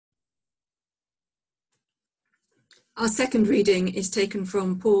Our second reading is taken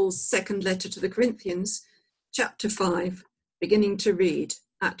from Paul's second letter to the Corinthians, chapter 5, beginning to read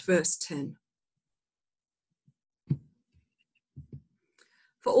at verse 10.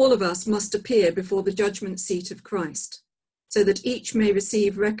 For all of us must appear before the judgment seat of Christ, so that each may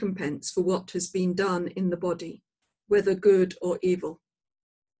receive recompense for what has been done in the body, whether good or evil.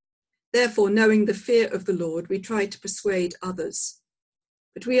 Therefore, knowing the fear of the Lord, we try to persuade others.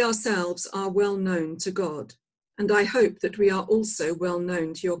 But we ourselves are well known to God, and I hope that we are also well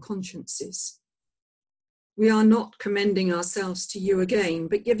known to your consciences. We are not commending ourselves to you again,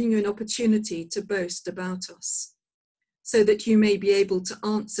 but giving you an opportunity to boast about us, so that you may be able to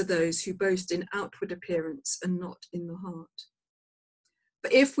answer those who boast in outward appearance and not in the heart.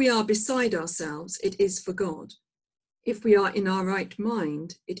 But if we are beside ourselves, it is for God. If we are in our right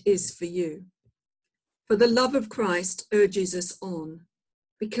mind, it is for you. For the love of Christ urges us on,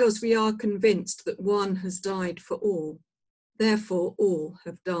 because we are convinced that one has died for all, therefore all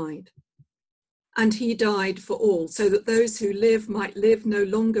have died. And he died for all, so that those who live might live no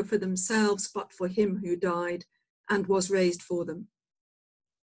longer for themselves, but for him who died and was raised for them.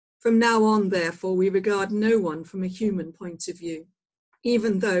 From now on, therefore, we regard no one from a human point of view.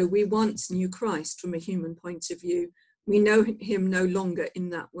 Even though we once knew Christ from a human point of view, we know him no longer in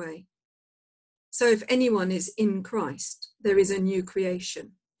that way. So if anyone is in Christ, there is a new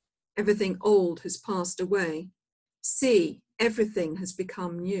creation. Everything old has passed away. See, everything has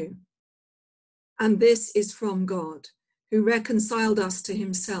become new. And this is from God, who reconciled us to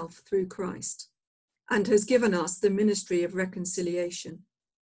himself through Christ, and has given us the ministry of reconciliation.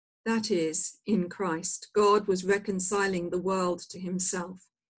 That is, in Christ, God was reconciling the world to himself,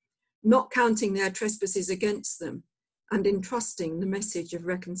 not counting their trespasses against them, and entrusting the message of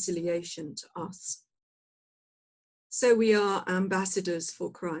reconciliation to us. So we are ambassadors for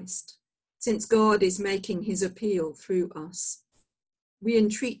Christ, since God is making his appeal through us. We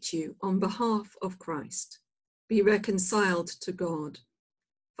entreat you on behalf of Christ, be reconciled to God.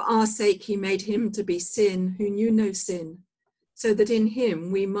 For our sake he made him to be sin who knew no sin, so that in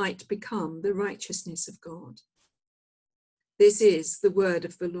him we might become the righteousness of God. This is the word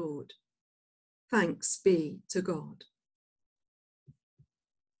of the Lord. Thanks be to God.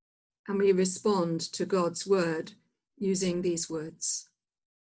 And we respond to God's word using these words.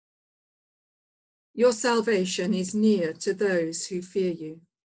 Your salvation is near to those who fear you,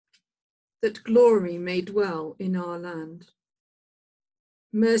 that glory may dwell in our land.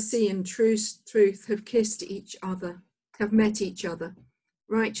 Mercy and truth have kissed each other, have met each other.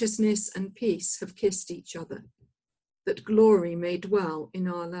 Righteousness and peace have kissed each other, that glory may dwell in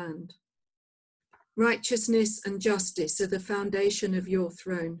our land. Righteousness and justice are the foundation of your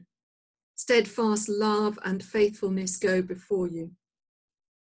throne. Steadfast love and faithfulness go before you.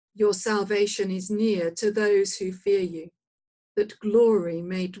 Your salvation is near to those who fear you, that glory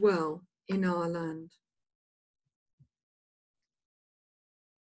may dwell in our land.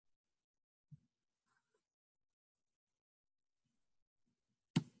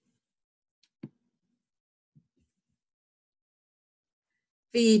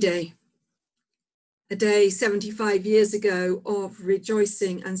 VE Day, a day 75 years ago of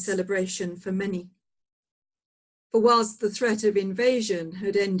rejoicing and celebration for many. For whilst the threat of invasion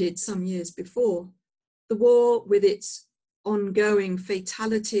had ended some years before, the war with its ongoing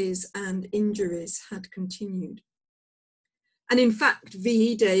fatalities and injuries had continued. And in fact,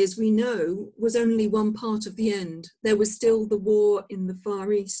 VE Day, as we know, was only one part of the end. There was still the war in the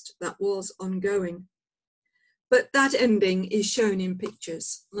Far East that was ongoing. But that ending is shown in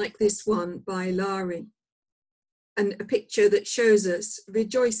pictures, like this one by Lari, and a picture that shows us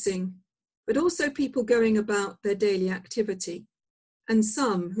rejoicing, but also people going about their daily activity, and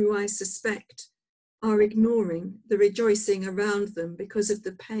some who I suspect are ignoring the rejoicing around them because of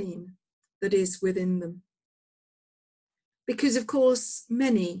the pain that is within them. Because, of course,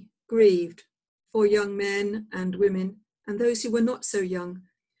 many grieved, for young men and women, and those who were not so young,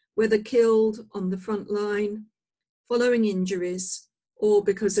 whether killed on the front line, following injuries, or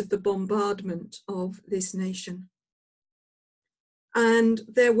because of the bombardment of this nation. And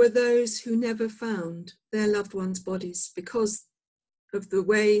there were those who never found their loved ones' bodies because of the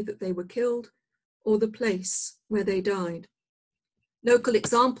way that they were killed or the place where they died. Local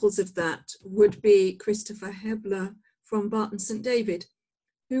examples of that would be Christopher Hebler from Barton St. David,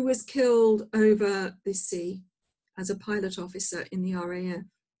 who was killed over the sea as a pilot officer in the RAF.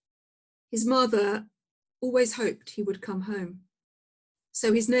 His mother always hoped he would come home.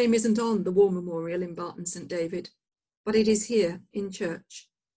 So his name isn't on the war memorial in Barton St. David, but it is here in church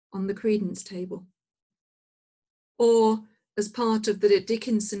on the credence table. Or as part of the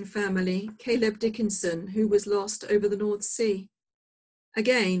Dickinson family, Caleb Dickinson, who was lost over the North Sea.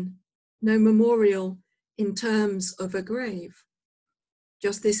 Again, no memorial in terms of a grave,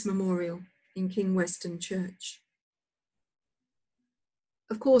 just this memorial in King Weston Church.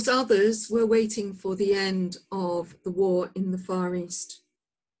 Of course, others were waiting for the end of the war in the Far East,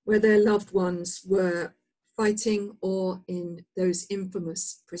 where their loved ones were fighting or in those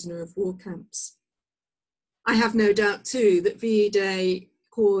infamous prisoner of war camps. I have no doubt too that VE Day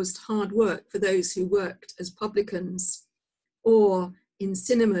caused hard work for those who worked as publicans or in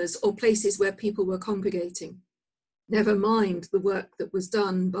cinemas or places where people were congregating. Never mind the work that was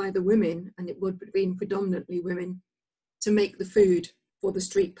done by the women, and it would have been predominantly women, to make the food for the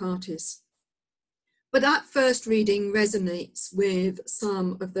street parties. But that first reading resonates with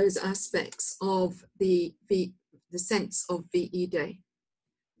some of those aspects of the sense of VE Day.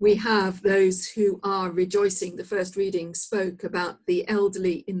 We have those who are rejoicing. The first reading spoke about the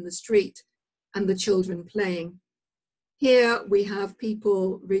elderly in the street and the children playing. Here we have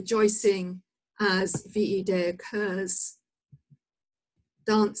people rejoicing as VE Day occurs,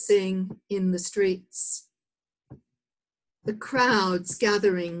 dancing in the streets, the crowds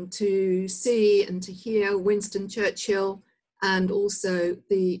gathering to see and to hear Winston Churchill and also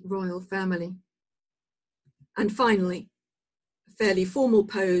the royal family. And finally, a fairly formal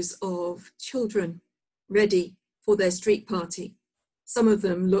pose of children ready for their street party. Some of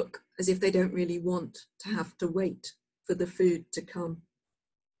them look as if they don't really want to have to wait for the food to come.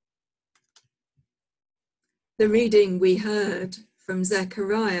 The reading we heard from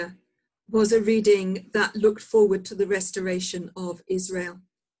Zechariah was a reading that looked forward to the restoration of Israel,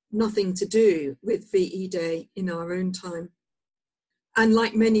 nothing to do with VE Day in our own time. And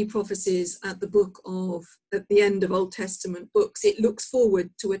like many prophecies at the end of Old Testament books, it looks forward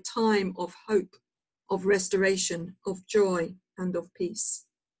to a time of hope, of restoration, of joy, and of peace.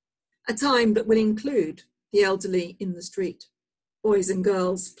 A time that will include the elderly in the street, boys and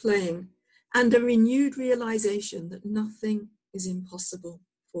girls playing, and a renewed realization that nothing is impossible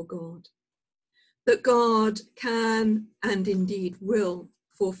for God. That God can and indeed will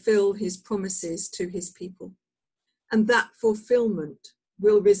fulfill his promises to his people. And that fulfillment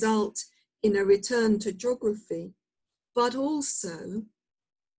will result in a return to geography, but also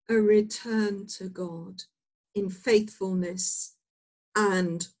a return to God in faithfulness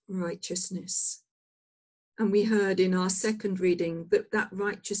and righteousness. And we heard in our second reading that that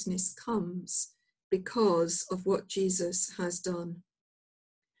righteousness comes because of what Jesus has done.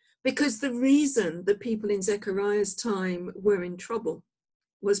 Because the reason the people in Zechariah's time were in trouble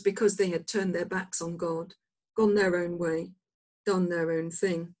was because they had turned their backs on God, gone their own way, done their own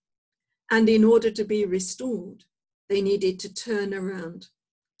thing. And in order to be restored, they needed to turn around,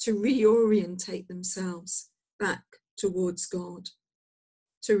 to reorientate themselves back towards God,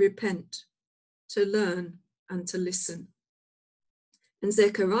 to repent, to learn and to listen. And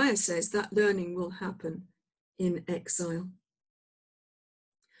Zechariah says that learning will happen in exile.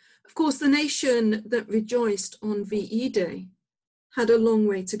 Of course, the nation that rejoiced on VE Day had a long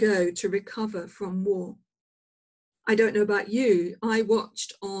way to go to recover from war. I don't know about you, I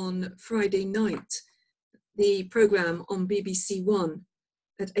watched on Friday night the programme on BBC One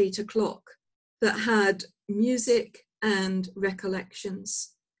at 8 o'clock that had music and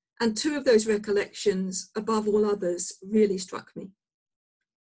recollections. And two of those recollections, above all others, really struck me.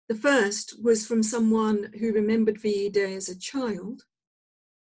 The first was from someone who remembered VE Day as a child,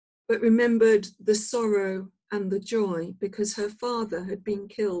 but remembered the sorrow and the joy because her father had been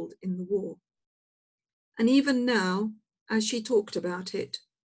killed in the war. And even now, as she talked about it,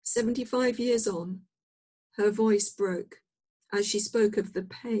 75 years on, her voice broke as she spoke of the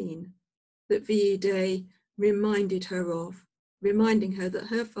pain that VE Day reminded her of, reminding her that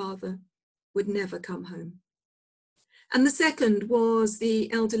her father would never come home. And the second was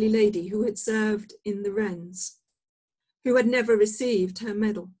the elderly lady who had served in the Wrens, who had never received her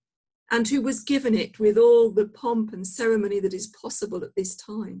medal, and who was given it with all the pomp and ceremony that is possible at this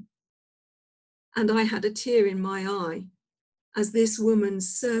time. And I had a tear in my eye as this woman's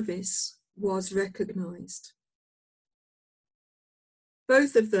service was recognised.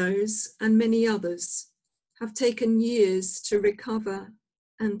 Both of those and many others have taken years to recover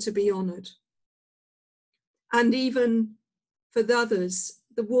and to be honoured. And even for the others,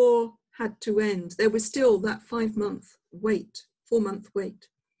 the war had to end. There was still that 4-month wait.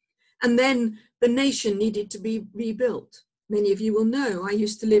 And then the nation needed to be rebuilt. Many of you will know, I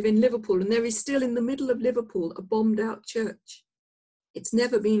used to live in Liverpool, and there is still in the middle of Liverpool a bombed out church. It's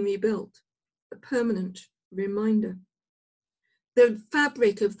never been rebuilt, a permanent reminder. The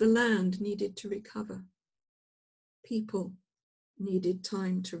fabric of the land needed to recover. People needed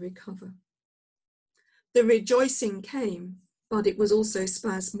time to recover. The rejoicing came, but it was also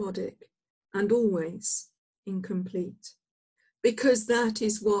spasmodic and always incomplete, because that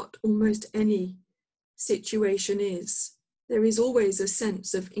is what almost any situation is. There is always a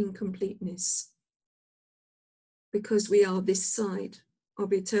sense of incompleteness, because we are this side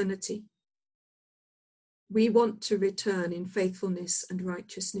of eternity. We want to return in faithfulness and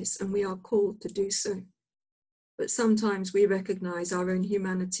righteousness, and we are called to do so. But sometimes we recognize our own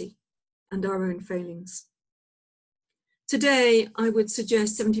humanity and our own failings. Today, I would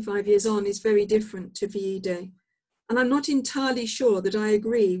suggest 75 years on is very different to VE Day. And I'm not entirely sure that I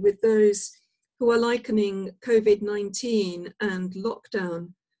agree with those who are likening COVID-19 and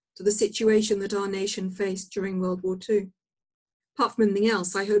lockdown to the situation that our nation faced during World War II. Apart from anything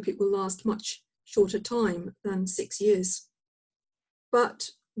else, I hope it will last much shorter time than 6 years.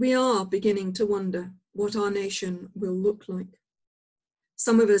 But we are beginning to wonder what our nation will look like.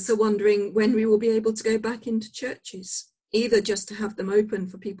 Some of us are wondering when we will be able to go back into churches, either just to have them open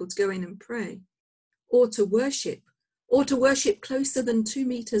for people to go in and pray, or to worship closer than 2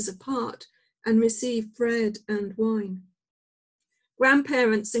 meters apart and receive bread and wine.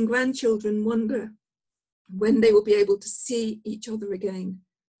 Grandparents and grandchildren wonder when they will be able to see each other again,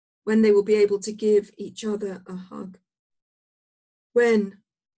 when they will be able to give each other a hug. When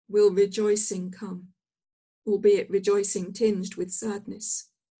will rejoicing come, albeit rejoicing tinged with sadness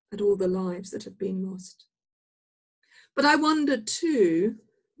at all the lives that have been lost? But I wonder too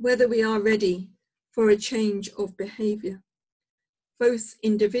whether we are ready for a change of behaviour, both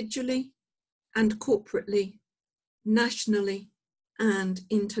individually and corporately, nationally and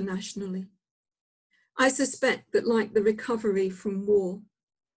internationally. I suspect that, like the recovery from war,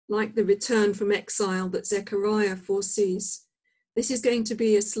 like the return from exile that Zechariah foresees, this is going to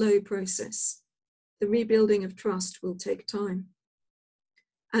be a slow process. The rebuilding of trust will take time.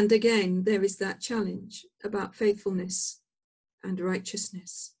 And again, there is that challenge about faithfulness and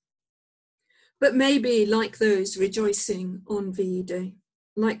righteousness. But maybe, like those rejoicing on VE Day,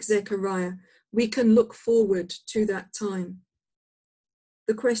 like Zechariah, we can look forward to that time.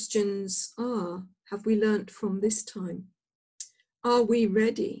 The questions are, have we learnt from this time? Are we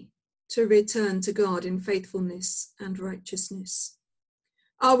ready to return to God in faithfulness and righteousness?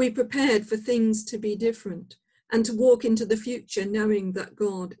 Are we prepared for things to be different and to walk into the future knowing that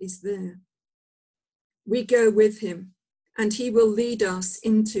God is there? We go with him and he will lead us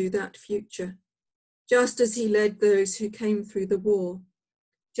into that future, just as he led those who came through the war,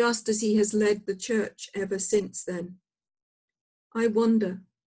 just as he has led the church ever since then. I wonder,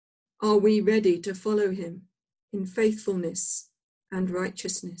 are we ready to follow him in faithfulness and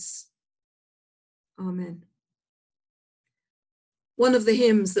righteousness? Amen. One of the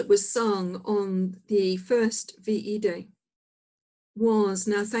hymns that was sung on the first VE Day was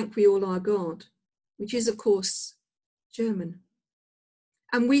Now Thank We All Our God, which is, of course, German.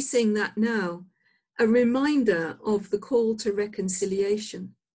 And we sing that now, a reminder of the call to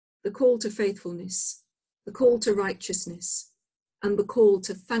reconciliation, the call to faithfulness, the call to righteousness, and the call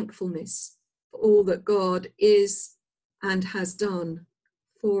to thankfulness for all that God is and has done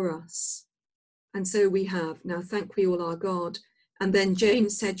for us. And so we have Now Thank We All Our God, and then Jane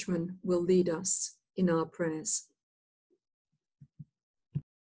Sedgman will lead us in our prayers.